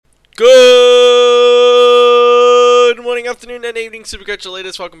Good morning, afternoon, and evening, Supercoach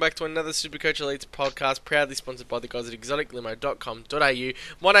Elites. Welcome back to another Supercoach Elites podcast, proudly sponsored by the guys at exoticlimo.com.au.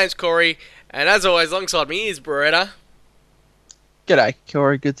 My name's Corey, and as always, alongside me is Beretta. G'day,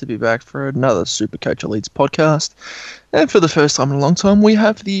 Corey. Good to be back for another Supercoach Elites podcast. And for the first time in a long time, we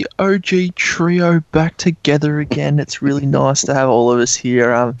have the OG trio back together again. It's really nice to have all of us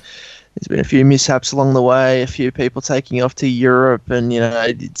here. There's been a few mishaps along the way, a few people taking off to Europe, and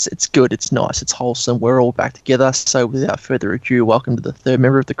it's good, it's nice, it's wholesome. We're all back together. So without further ado, welcome to the third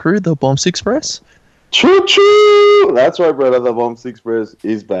member of the crew, the Bombs Express. Choo choo! That's right, brother. The Bombs Express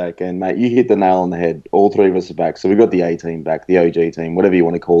is back, and mate, you hit the nail on the head. All three of us are back. So we've got the A team back, the OG team, whatever you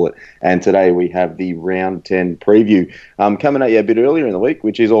want to call it. And today we have the round 10 preview coming at you a bit earlier in the week,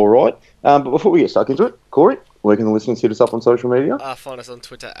 which is all right. But before we get stuck into it, Corey, where can the listeners hit us up on social media? Find us on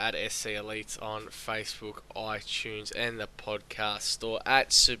Twitter at SC Elites, on Facebook, iTunes, and the podcast store at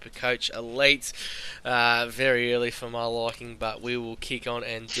Supercoach Elites. Very early for my liking, but we will kick on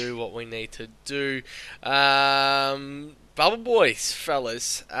and do what we need to do. Bubble Boys,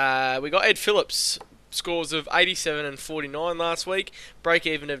 fellas. We got Ed Phillips. Scores of 87 and 49 last week. Break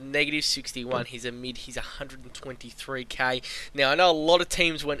even of negative 61. He's a mid. He's 123k. Now, I know a lot of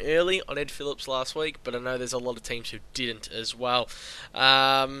teams went early on Ed Phillips last week, but I know there's a lot of teams who didn't as well.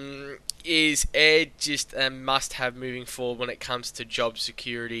 Is Ed just a must-have moving forward when it comes to job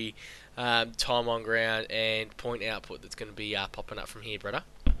security, time on ground, and point output that's going to be popping up from here, brother?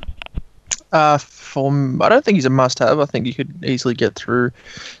 I don't think he's a must-have. I think you could easily get through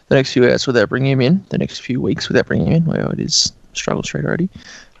the next few hours without bringing him in. The next few weeks without bringing him in. Well, it is struggle street already.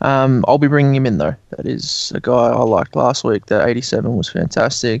 I'll be bringing him in though. That is a guy I liked last week. That 87 was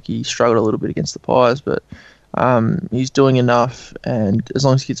fantastic. He struggled a little bit against the Pies, but he's doing enough. And as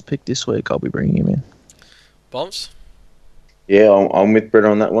long as he gets picked this week, I'll be bringing him in. Bombs? Yeah, I'm with Brett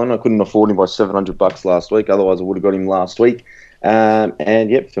on that one. I couldn't afford him by $700 last week. Otherwise, I would have got him last week. And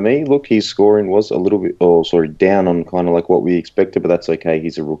yep, for me, look, his scoring was a little bit, down on kind of like what we expected, but that's okay.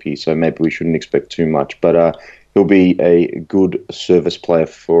 He's a rookie, so maybe we shouldn't expect too much. But he'll be a good service player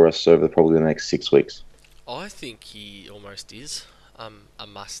for us over probably the next 6 weeks. I think he almost is a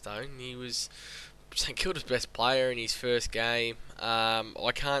must-own. He was St Kilda's best player in his first game.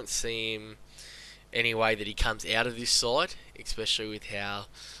 I can't see him any way that he comes out of this side, especially with how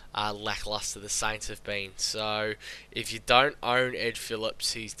lackluster the Saints have been. So if you don't own Ed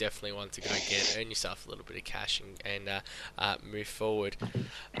Phillips, he's definitely one to go get. Earn yourself a little bit of cash and move forward.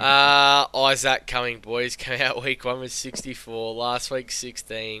 Isaac Cumming, boys, came out week 1 with 64. Last week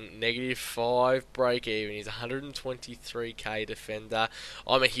 16, negative 5 break even. He's 123k defender.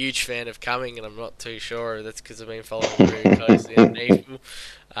 I'm a huge fan of Cumming, and I'm not too sure that's because I've been following very closely underneath him.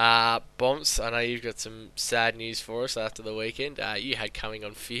 Bombs, I know you've got some sad news for us after the weekend. You had Cumming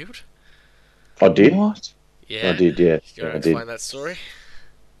on field. I did? What? Yeah. I did, yeah. You want to explain that story?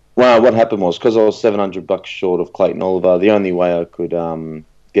 Well, what happened was, because I was $700 short of Clayton Oliver, the only way I could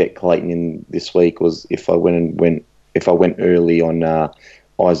get Clayton in this week was if I went early on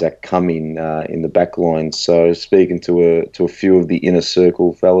Isaac Cumming in the back line. So speaking to a few of the inner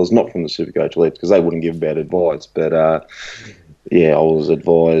circle fellas, not from the Supercoach Elites, because they wouldn't give bad advice, but yeah, I was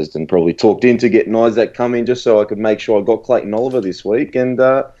advised and probably talked into getting Isaac Cumming just so I could make sure I got Clayton Oliver this week. And,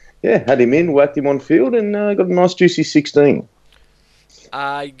 had him in, whacked him on field, and got a nice juicy 16.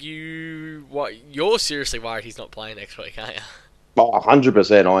 You're seriously worried he's not playing next week, aren't you? Oh,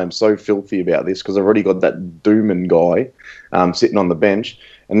 100%. I am so filthy about this because I've already got that Dooman guy sitting on the bench.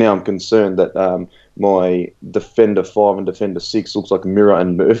 And now I'm concerned that my Defender 5 and Defender 6 looks like Mira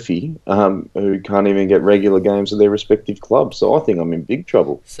and Murphy, who can't even get regular games at their respective clubs. So I think I'm in big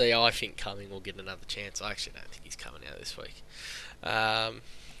trouble. See, I think Cumming will get another chance. I actually don't think he's coming out this week.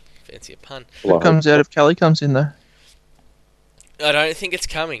 Fancy a pun. Well, it comes out if Kelly comes in, though. I don't think it's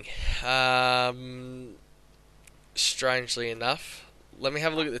coming. Strangely enough. Let me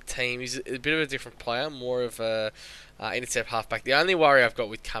have a look at the team. He's a bit of a different player, more of a intercept halfback. The only worry I've got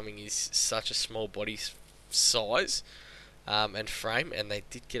with Cumming is such a small body size and frame, and they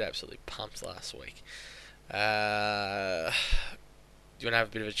did get absolutely pumped last week. Do you want to have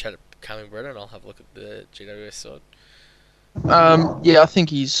a bit of a chat at Cumming, Brett, and I'll have a look at the GWS side? Yeah, I think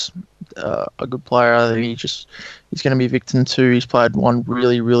he's a good player. I think he's going to be a victim too. He's played one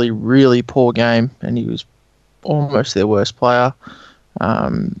really, really, really poor game, and he was almost their worst player.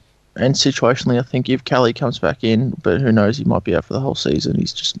 And situationally, I think if Kelly comes back in, but who knows, he might be out for the whole season.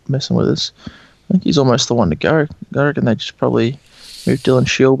 He's just messing with us. I think he's almost the one to go. I reckon they just probably move Dylan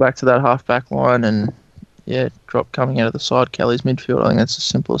Shield back to that half-back line and, drop Cumming out of the side. Kelly's midfield. I think that's the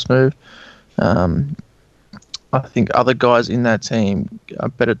simplest move. I think other guys in that team are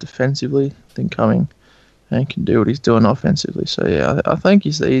better defensively than Cumming and can do what he's doing offensively. So, yeah, I think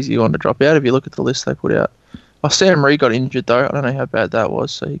he's the easy one to drop out if you look at the list they put out. Sam Ree got injured, though. I don't know how bad that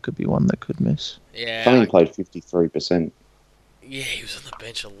was, so he could be one that could miss. Yeah. Cumming played 53%. Yeah, he was on the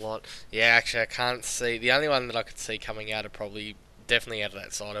bench a lot. Yeah, actually, I can't see. The only one that I could see coming out definitely out of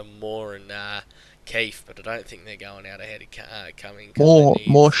that side are Moore and Keith, but I don't think they're going out ahead of Cumming.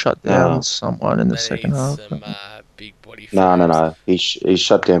 More shut down someone in the second half. Some big body. No. He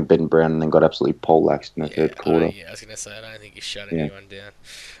shut down Ben Brown and then got absolutely poleaxed in the third quarter. I was going to say, I don't think he's shutting anyone down.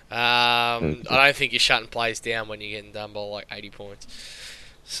 I don't think you're shutting plays down when you're getting done by like 80 points.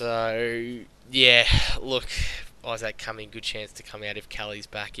 So, yeah, look, Isaac Cumming, good chance to come out if Kelly's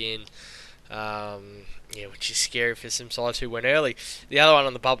back in. Which is scary for some sides who went early. The other one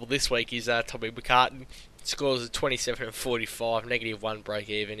on the bubble this week is Tommy McCartan. Scores at 27 and 45, -1 break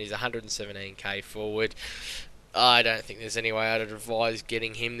even. He's 117k forward. I don't think there's any way I'd advise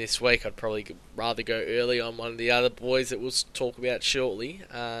getting him this week. I'd probably rather go early on one of the other boys that we'll talk about shortly.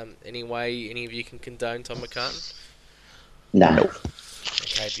 Anyway, any of you can condone Tom McCartan? No.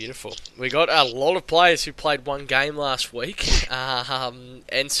 Okay, beautiful. We got a lot of players who played one game last week,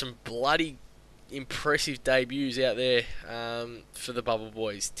 and some bloody impressive debuts out there for the Bubble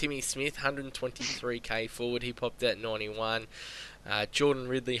Boys. Timmy Smith, 123k forward, he popped out 91. Jordan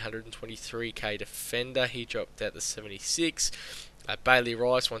Ridley, 123k defender, he dropped out the 76. Bailey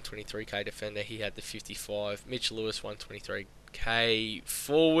Rice, 123k defender, he had the 55. Mitch Lewis, 123k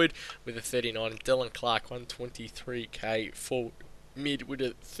forward with a 39. And Dylan Clark, 123k forward, mid with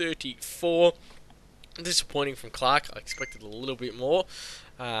a 34. Disappointing from Clark. I expected a little bit more,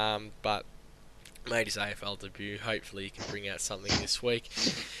 but made his AFL debut. Hopefully he can bring out something this week.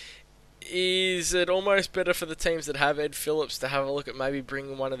 Is it almost better for the teams that have Ed Phillips to have a look at maybe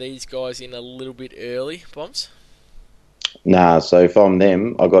bringing one of these guys in a little bit early, Bombs? Nah, so if I'm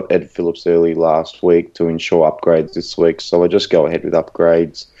them, I got Ed Phillips early last week to ensure upgrades this week, so I just go ahead with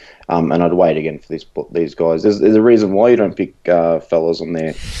upgrades, and I'd wait again for these guys. There's a reason why you don't pick fellas on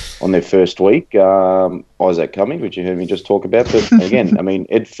their first week. Isaac Cumming, which you heard me just talk about, but again, I mean,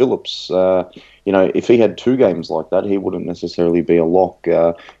 Ed Phillips, if he had 2 games like that, he wouldn't necessarily be a lock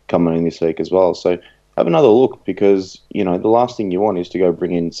coming in this week as well. So have another look, because the last thing you want is to go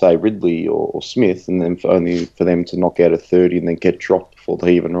bring in, say, Ridley or Smith, and then only for them to knock out a 30 and then get dropped before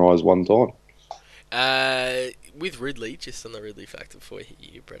they even rise one time. With Ridley, just on the Ridley factor for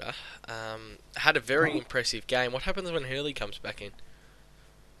you, Bretta, had a very impressive game. What happens when Hurley comes back in?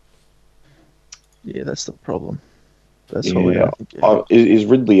 Yeah, that's the problem. That's what we don't think. Is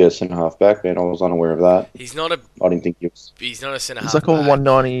Ridley a centre half back, man? I was unaware of that. He's not a. I didn't think he was. He's not a centre half. He's like a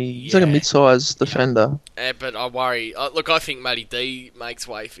 190. He's like a mid-sized defender. But I worry. Look, I think Matty D makes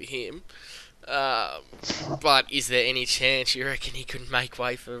way for him. But is there any chance you reckon he could make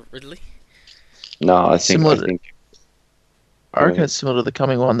way for Ridley? No, I reckon it's similar to the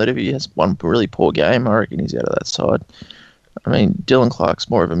Cumming one, that if he has one really poor game, I reckon he's out of that side. I mean, Dylan Clark's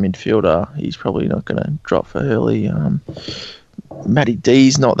more of a midfielder. He's probably not going to drop for Hurley. Matty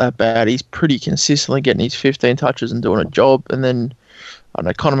D's not that bad. He's pretty consistently getting his 15 touches and doing a job. And then, I don't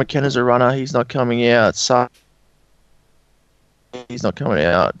know, Connor McKenna's a runner. He's not coming out. He's not coming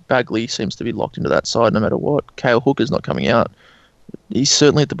out. Bagley seems to be locked into that side no matter what. Cale Hooker's not coming out. He's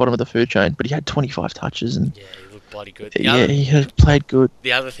certainly at the bottom of the food chain, but he had 25 touches. And yeah, he looked bloody good. He had played good.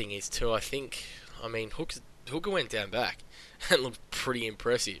 The other thing is, too, Hooker went down back and looked pretty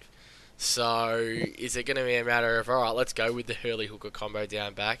impressive. So, is it going to be a matter of, alright, let's go with the Hurley-Hooker combo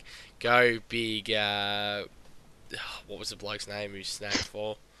down back, go big, what was the bloke's name who snagged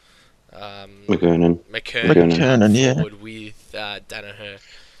for? McKernan, yeah. Forward with Danaher,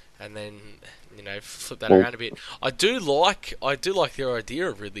 and then, flip that around a bit. I do like the idea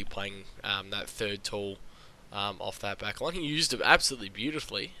of Ridley playing that third tall off that back line. He used it absolutely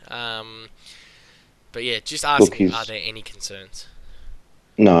beautifully. But yeah, just asking, are there any concerns?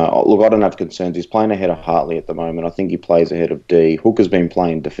 No, look, I don't have concerns. He's playing ahead of Hartley at the moment. I think he plays ahead of D. Hooker's been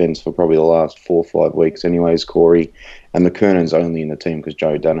playing defence for probably the last 4 or 5 weeks anyways, Corey. And McKernan's only in the team because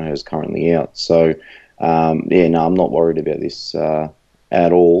Joe Danaher is currently out. So, I'm not worried about this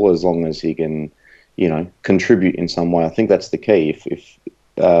at all, as long as he can, contribute in some way. I think that's the key.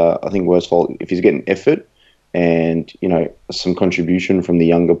 I think Worsfold, if he's getting effort and, some contribution from the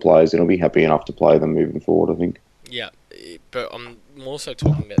younger players, then he'll be happy enough to play them moving forward, I think. Yeah, but I'm also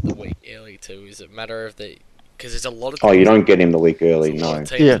talking about the week early too. Is it a matter of because there's a lot of teams. Oh, you don't get him the week early, no.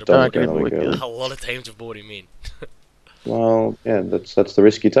 Yeah, don't get him the week early. A lot of teams have bought him in. Well, yeah, that's the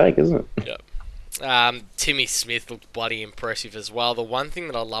risk you take, isn't it? Yeah. Timmy Smith looked bloody impressive as well. The one thing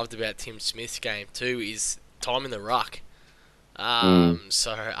that I loved about Tim Smith's game too is time in the ruck.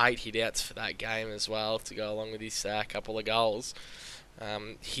 So 8 hit-outs for that game as well to go along with his couple of goals.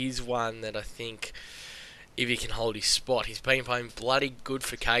 He's one that I think, if he can hold his spot, he's been playing bloody good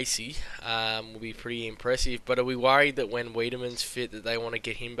for Casey. Will be pretty impressive. But are we worried that when Wiedemann's fit that they want to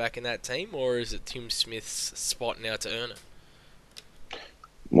get him back in that team, or is it Tim Smith's spot now to earn it?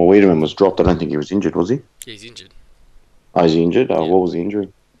 Well, Wiedemann was dropped. I don't think he was injured, was he? Yeah, he's injured. Oh, is he injured? Oh, what was the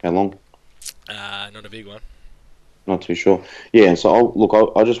injury? How long? Not a big one. Not too sure. Yeah,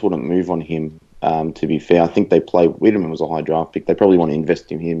 so I just wouldn't move on him, to be fair. I think Wiedemann was a high draft pick. They probably want to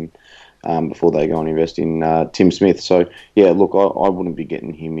invest in him before they go and invest in Tim Smith. So, yeah, look, I wouldn't be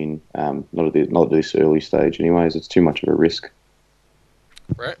getting him in, not at this early stage anyways. It's too much of a risk.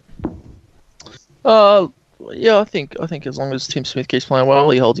 Right. Yeah, I think as long as Tim Smith keeps playing well,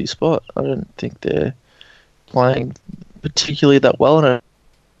 he holds his spot. I don't think they're playing particularly that well in a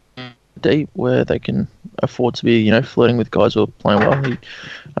deep where they can afford to be, flirting with guys who are playing well. I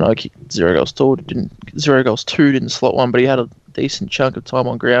know he kicked 0 goals 2, didn't slot one, but he had a decent chunk of time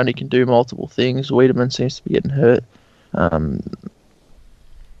on ground. He can do multiple things. Wiedemann seems to be getting hurt. I'm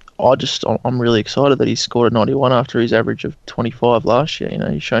really excited that he scored a 91 after his average of 25 last year.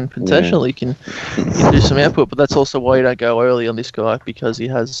 He's shown potential. He can do some output, but that's also why you don't go early on this guy, because he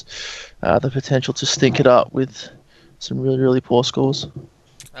has the potential to stink it up with some really, really poor scores.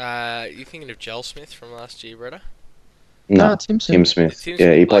 You thinking of Joel Smith from last year, Bretta? No, Tim Smith.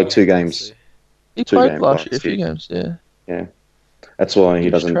 Yeah, he played 2 games. He played last year, a few games, yeah. Yeah. That's why he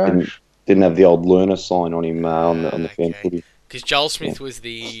didn't have the old learner sign on him on the fan footy. Because Joel Smith was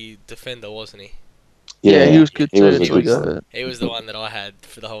the defender, wasn't he? Yeah, he was good too. He was the one that I had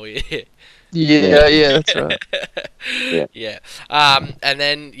for the whole year. Yeah, that's right. Yeah. And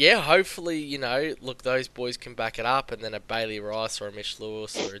then, hopefully, look, those boys can back it up, and then a Bailey Rice or a Mitch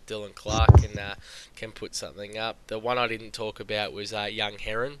Lewis or a Dylan Clark can put something up. The one I didn't talk about was Young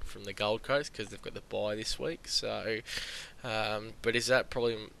Heron from the Gold Coast, because they've got the bye this week. So, but is that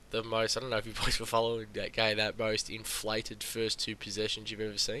probably the most, I don't know if you boys were following that game, that most inflated first 2 possessions you've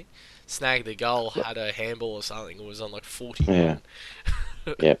ever seen? Snagged the goal, had a handball or something, it was on like 41. Yeah.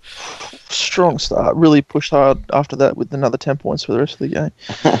 Yeah. Strong start. Really pushed hard after that with another 10 points for the rest of the game.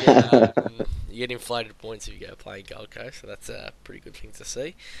 You get inflated points if you go playing Gold Coast, so that's a pretty good thing to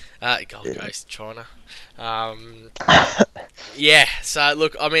see. Gold Coast, China. So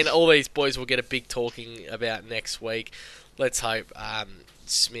look, I mean, all these boys will get a big talking about next week. Let's hope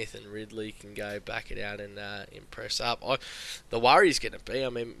Smith and Ridley can go back it out and impress up. The worry's going to be, I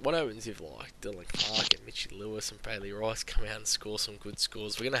mean, what happens if Dylan Clark and Mitchie Lewis and Bailey Rice come out and score some good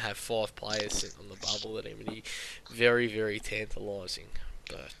scores? We're going to have 5 players sitting on the bubble that are going to be very, very tantalising.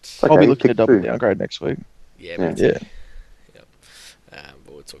 But I'll be looking to double downgrade next week. Yeah. Yep. But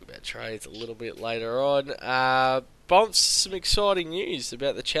we'll talk about trades a little bit later on. Bumps, some exciting news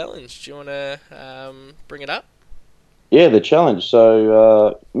about the challenge. Do you want to bring it up? Yeah, the challenge.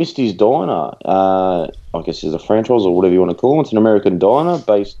 So, Misty's Diner, I guess is a franchise or whatever you want to call it. It's an American diner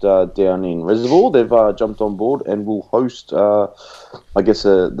based down in Reservoir. They've jumped on board and will host, the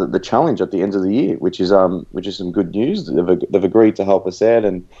challenge at the end of the year, which is some good news. They've agreed to help us out,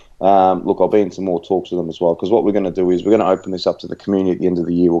 and look, I'll be in some more talks with them as well. Because what we're going to do is we're going to open this up to the community at the end of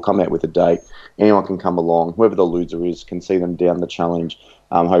the year. We'll come out with a date. Anyone can come along. Whoever the loser is can see them down the challenge.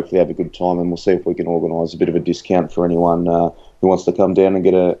 Hopefully have a good time, and we'll see if we can organise a bit of a discount for anyone who wants to come down and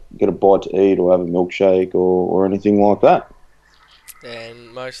get a bite to eat or have a milkshake or anything like that.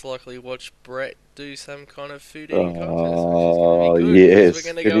 And most likely watch Brett do some kind of food eating contest. Oh, yes. We're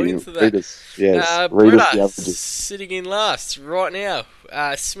going to go into that. Brett sitting in last right now.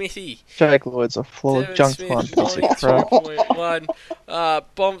 Smithy. Jake Lloyd's a flawed junk one. 92.1.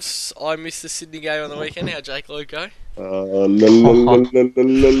 Bomps, I missed the Sydney game on the weekend. How'd Jake Lloyd go? Lloyd,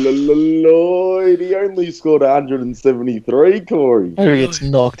 he only scored 173, Corey. Maybe he gets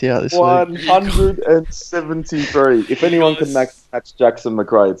knocked out this week. 173. If anyone can match Jackson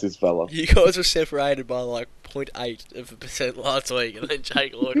McRae, it's this fella. You guys were separated by like 0.8% last week, and then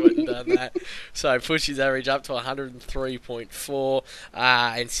Jake Lloyd went and done that. So pushed his average up to 103.4,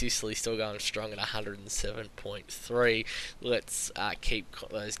 and Sicily still going strong at 107.3. Let's keep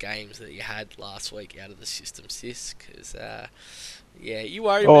those games that you had last week out of the system, sis, because you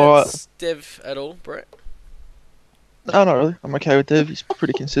worried about Dev at all, Brett? No, not really. I'm okay with Dev. He's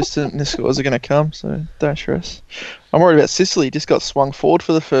pretty consistent, and the scores are going to come, so don't stress. I'm worried about Sicily. He just got swung forward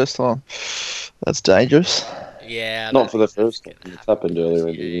for the first time. That's dangerous. Yeah. Not for the first time. It's happened earlier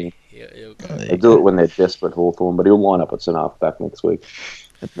in the year. He'll go. They do it when they're desperate, Hawthorn, but he'll line up at centre half back next week.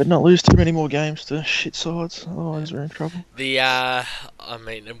 But not lose too many more games to shit sides, otherwise we're in trouble. I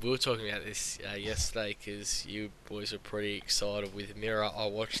mean, and we were talking about this yesterday because you boys were pretty excited with Mirror. I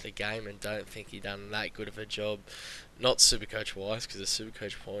watched the game and don't think he done that good of a job. Not Supercoach wise, because the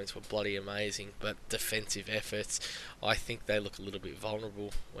Supercoach points were bloody amazing, but defensive efforts, I think they look a little bit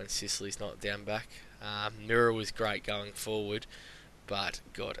vulnerable when Sicily's not down back. Mirror was great going forward, but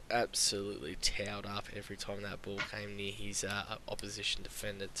got absolutely towed up every time that ball came near his opposition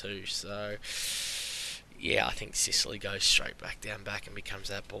defender too. So, yeah, I think Sicily goes straight back and becomes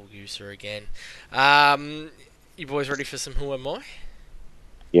that ball user again. You boys ready for some Who Am I?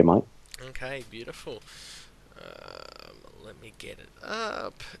 Yeah, mate. Okay, beautiful. Let me get it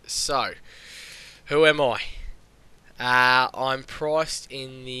up. So, who am I? I'm priced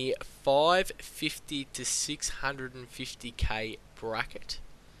in the 550 to 650k bracket.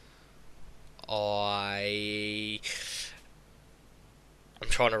 I'm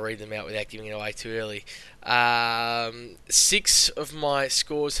trying to read them out without giving it away too early. 6 of my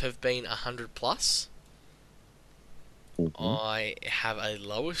scores have been 100 plus. Mm-hmm. I have a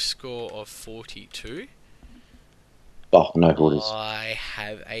lowest score of 42. Oh, no, who it is. I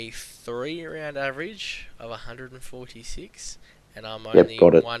have a 3-round average of 146, and I'm only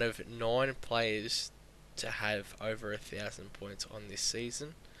one of 9 players to have over 1,000 points on this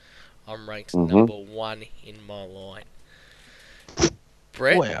season. I'm ranked number 1 in my line.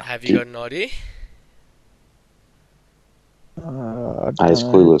 Brett, Wow. have you got an idea? It's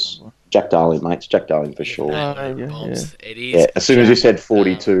clueless. Jack Darling, mate. It's Jack Darling for sure. It is. Yeah, as soon as you said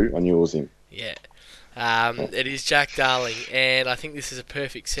 42, I knew it was him. Yeah. It is Jack Darling, and I think this is a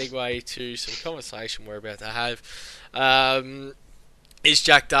perfect segue to some conversation we're about to have. Is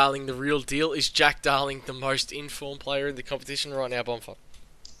Jack Darling the real deal? Is Jack Darling the most informed player in the competition right now, Bonfire?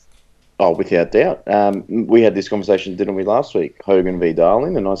 Oh, without doubt. We had this conversation, didn't we, last week? Hogan v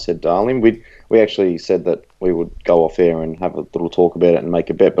Darling, and I said Darling. We actually said that we would go off air and have a little talk about it and make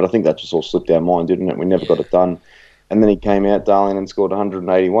a bet, but I think that just all slipped our mind, didn't it? We never got it done. And then he came out, Darling, and scored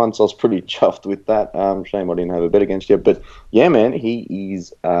 181, so I was pretty chuffed with that. Shame I didn't have a bet against you. But, yeah, man, he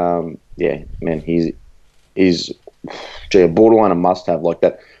is, he's a borderline a must-have. Like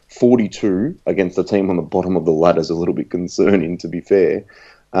that 42 against the team on the bottom of the ladder is a little bit concerning, to be fair.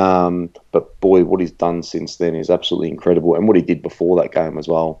 But, boy, what he's done since then is absolutely incredible. And what he did before that game as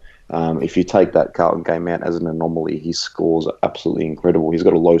well. If you take that Carlton game out as an anomaly, his scores are absolutely incredible. He's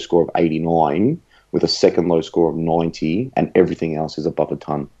got a low score of 89 with a second low score of 90, and everything else is above a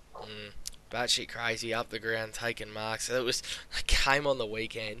ton. Batshit crazy, up the ground, taking marks. It was the game on the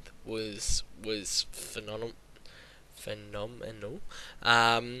weekend was phenomenal.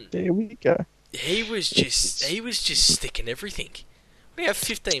 There we go. He was just sticking everything. We have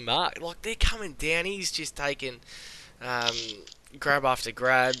 15 marks. Like, they're coming down. He's just taking grab after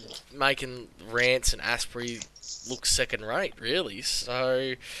grab, making Rance and Asprey look second rate, really.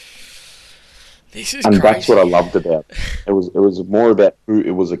 So this is and crazy. That's what I loved about it. It was more about who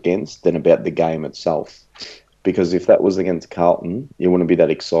it was against than about the game itself. Because if that was against Carlton, you wouldn't be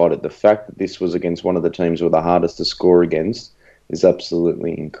that excited. The fact that this was against one of the teams who were the hardest to score against is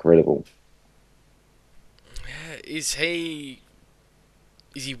absolutely incredible. Is he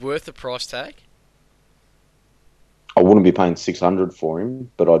worth the price tag? I wouldn't be paying 600 for him,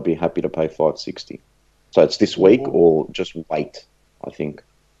 but I'd be happy to pay 560. So it's this week or just wait, I think.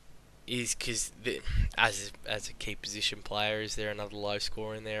 Is because as a key position player, is there another low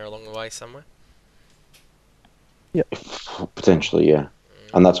score in there along the way somewhere? Yeah, potentially, yeah.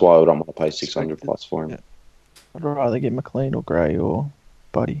 And that's why I don't want to pay 600 plus for him. Yeah. I'd rather get McLean or Gray or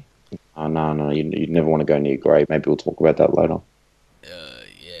Buddy. Oh, no, you'd never want to go near Gray. Maybe we'll talk about that later.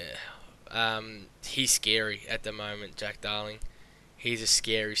 Yeah. He's scary at the moment, Jack Darling. He's a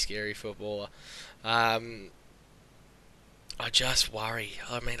scary, scary footballer. I just worry.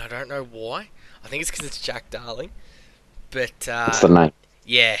 I mean, I don't know why. I think it's because it's Jack Darling. But it's the name.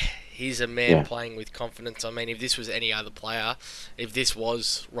 Yeah, he's a man playing with confidence. I mean, if this was any other player, if this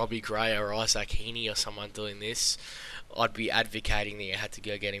was Robbie Gray or Isaac Heaney or someone doing this, I'd be advocating that you had to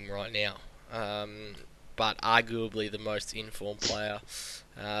go get him right now. But arguably the most informed player,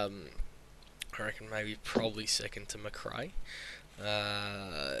 I reckon probably second to McRae.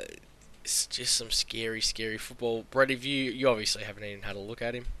 It's just some scary, scary football. Brett, if you obviously haven't even had a look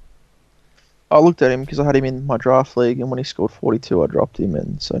at him. I looked at him because I had him in my draft league, and when he scored 42, I dropped him,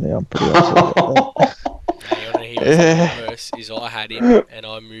 and so now I'm pretty upset about that. The worst is I had him, and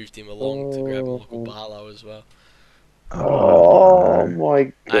I moved him along to grab a look at Barlow as well. Oh No. my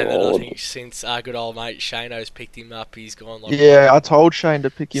And then I god. think since our good old mate Shano's picked him up, he's gone like Yeah, I told Shane to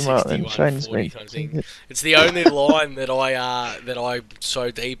pick him up, and 61, Shane's 40 been something. using it. It's the only line that I'm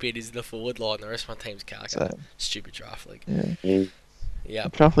so deep in is the forward line. The rest of my team's Kaka. So, Stupid draft league. yeah. Yeah,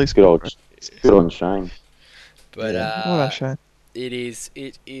 Yep. Draft league's good good, old, bro. good on Shane. But Yeah. Well done, Shane. it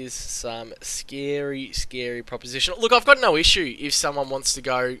is some scary proposition. Look, I've got no issue if someone wants to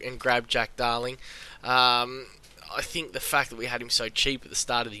go and grab Jack Darling. I think the fact that we had him so cheap at the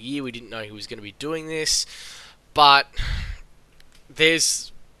start of the year, we didn't know he was going to be doing this. But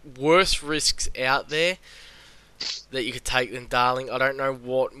there's worse risks out there that you could take than Darling. I don't know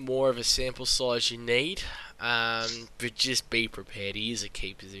what more of a sample size you need. But just be prepared. He is a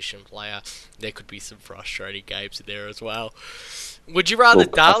key position player. There could be some frustrating games in there as well. Would you rather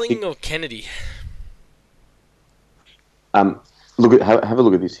Look, I Darling think, or Kennedy? look at have a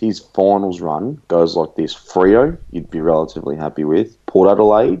look at this. His finals run goes like this: Frio, you'd be relatively happy with. Port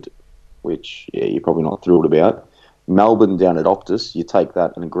Adelaide, which you're probably not thrilled about. Melbourne down at Optus, you take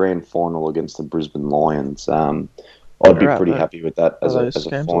that, and a grand final against the Brisbane Lions. I'd be Where pretty happy with that are as a those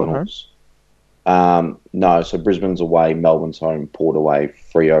games all at home? finals. No, so Brisbane's away, Melbourne's home, Port away,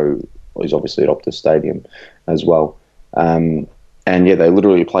 Frio is obviously at Optus Stadium as well. And yeah, they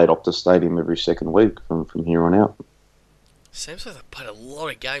literally play at Optus Stadium every second week from here on out. Seems like they played a lot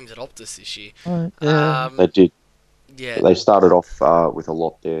of games at Optus this year. Right, yeah. They did. Yeah, They started off with a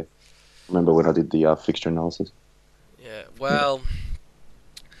lot there. Remember when I did the fixture analysis? yeah. Well,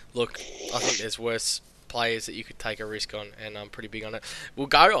 look, I think there's worse players that you could take a risk on, and I'm pretty big on it. We'll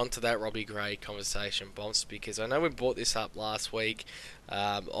go on to that Robbie Gray conversation, Bombs, because I know we brought this up last week.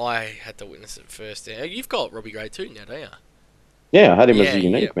 I had to witness it first. You've got Robbie Gray too now, don't you? Yeah, I had him as Yeah, a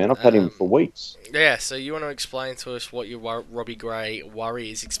unique, man. I've had him for weeks. Yeah, so you want to explain to us what your Robbie Gray worry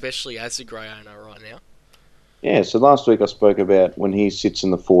is, especially as a Gray owner right now? Yeah, so last week I spoke about when he sits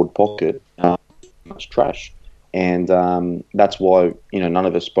in the forward pocket, much trash. And that's why none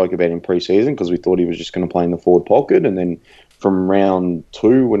of us spoke about him pre-season because we thought he was just going to play in the forward pocket. And then from round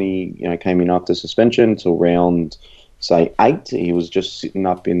 2, when he came in after suspension, till round say 8, he was just sitting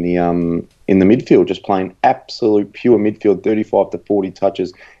up in the midfield, just playing absolute pure midfield, 35 to 40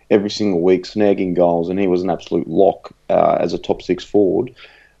 touches every single week, snagging goals, and he was an absolute lock as a top 6 forward.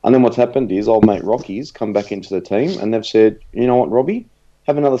 And then what's happened is old mate Rocky's come back into the team, and they've said, you know what, Robbie,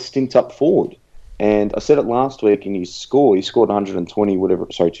 have another stint up forward. And I said it last week in his score. He scored 120, whatever.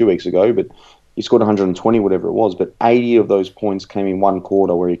 Sorry, 2 weeks ago, but he scored 120, whatever it was. But 80 of those points came in one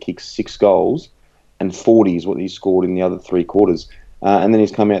quarter, where he kicked 6 goals, and 40 is what he scored in the other 3 quarters. And then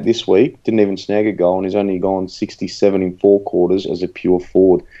he's come out this week, didn't even snag a goal, and he's only gone 67 in 4 quarters as a pure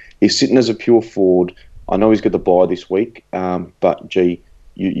forward. He's sitting as a pure forward. I know he's got the bye this week, but gee,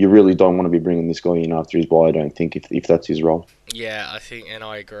 you really don't want to be bringing this guy in after his bye. I don't think if that's his role. Yeah, I think, and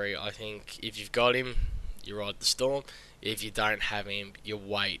I agree. I think if you've got him, you ride the storm. If you don't have him, you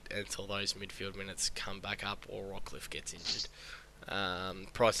wait until those midfield minutes come back up or Rockcliffe gets injured.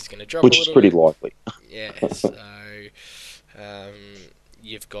 Price is going to drop Which a is little pretty bit. likely. Yeah, so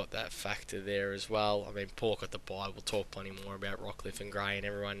you've got that factor there as well. I mean, Paul got the bye. We'll talk plenty more about Rockcliffe and Gray and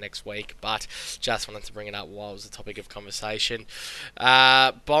everyone next week, but just wanted to bring it up while it was the topic of conversation.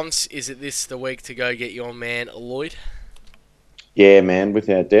 Bombs, is it this the week to go get your man Lloyd? Yeah, man,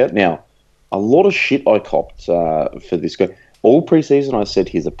 without doubt. Now, a lot of shit I copped for this guy. All preseason, I said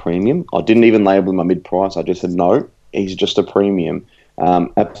he's a premium. I didn't even label him a mid-price. I just said no, he's just a premium.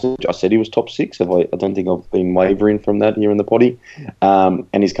 Absolutely, I said he was top 6. I don't think I've been wavering from that here in the potty. And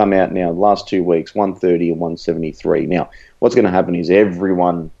he's come out now the last 2 weeks, 130 and 173. Now, what's going to happen is every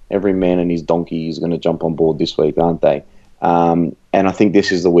man and his donkey is going to jump on board this week, aren't they? And I think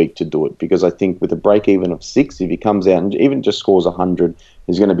this is the week to do it because I think with a break even of 6, if he comes out and even just scores 100,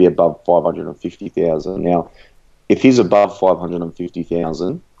 he's going to be above 550,000. Now, if he's above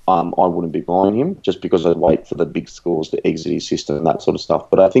 550,000, I wouldn't be buying him just because I'd wait for the big scores to exit his system and that sort of stuff.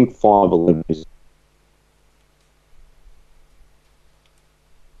 But I think 511 is.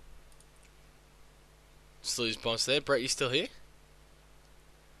 Just lose Bombs there. Brett, you still here?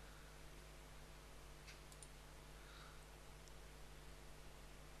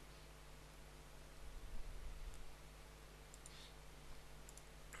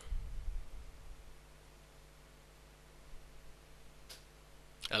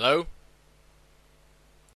 Hello?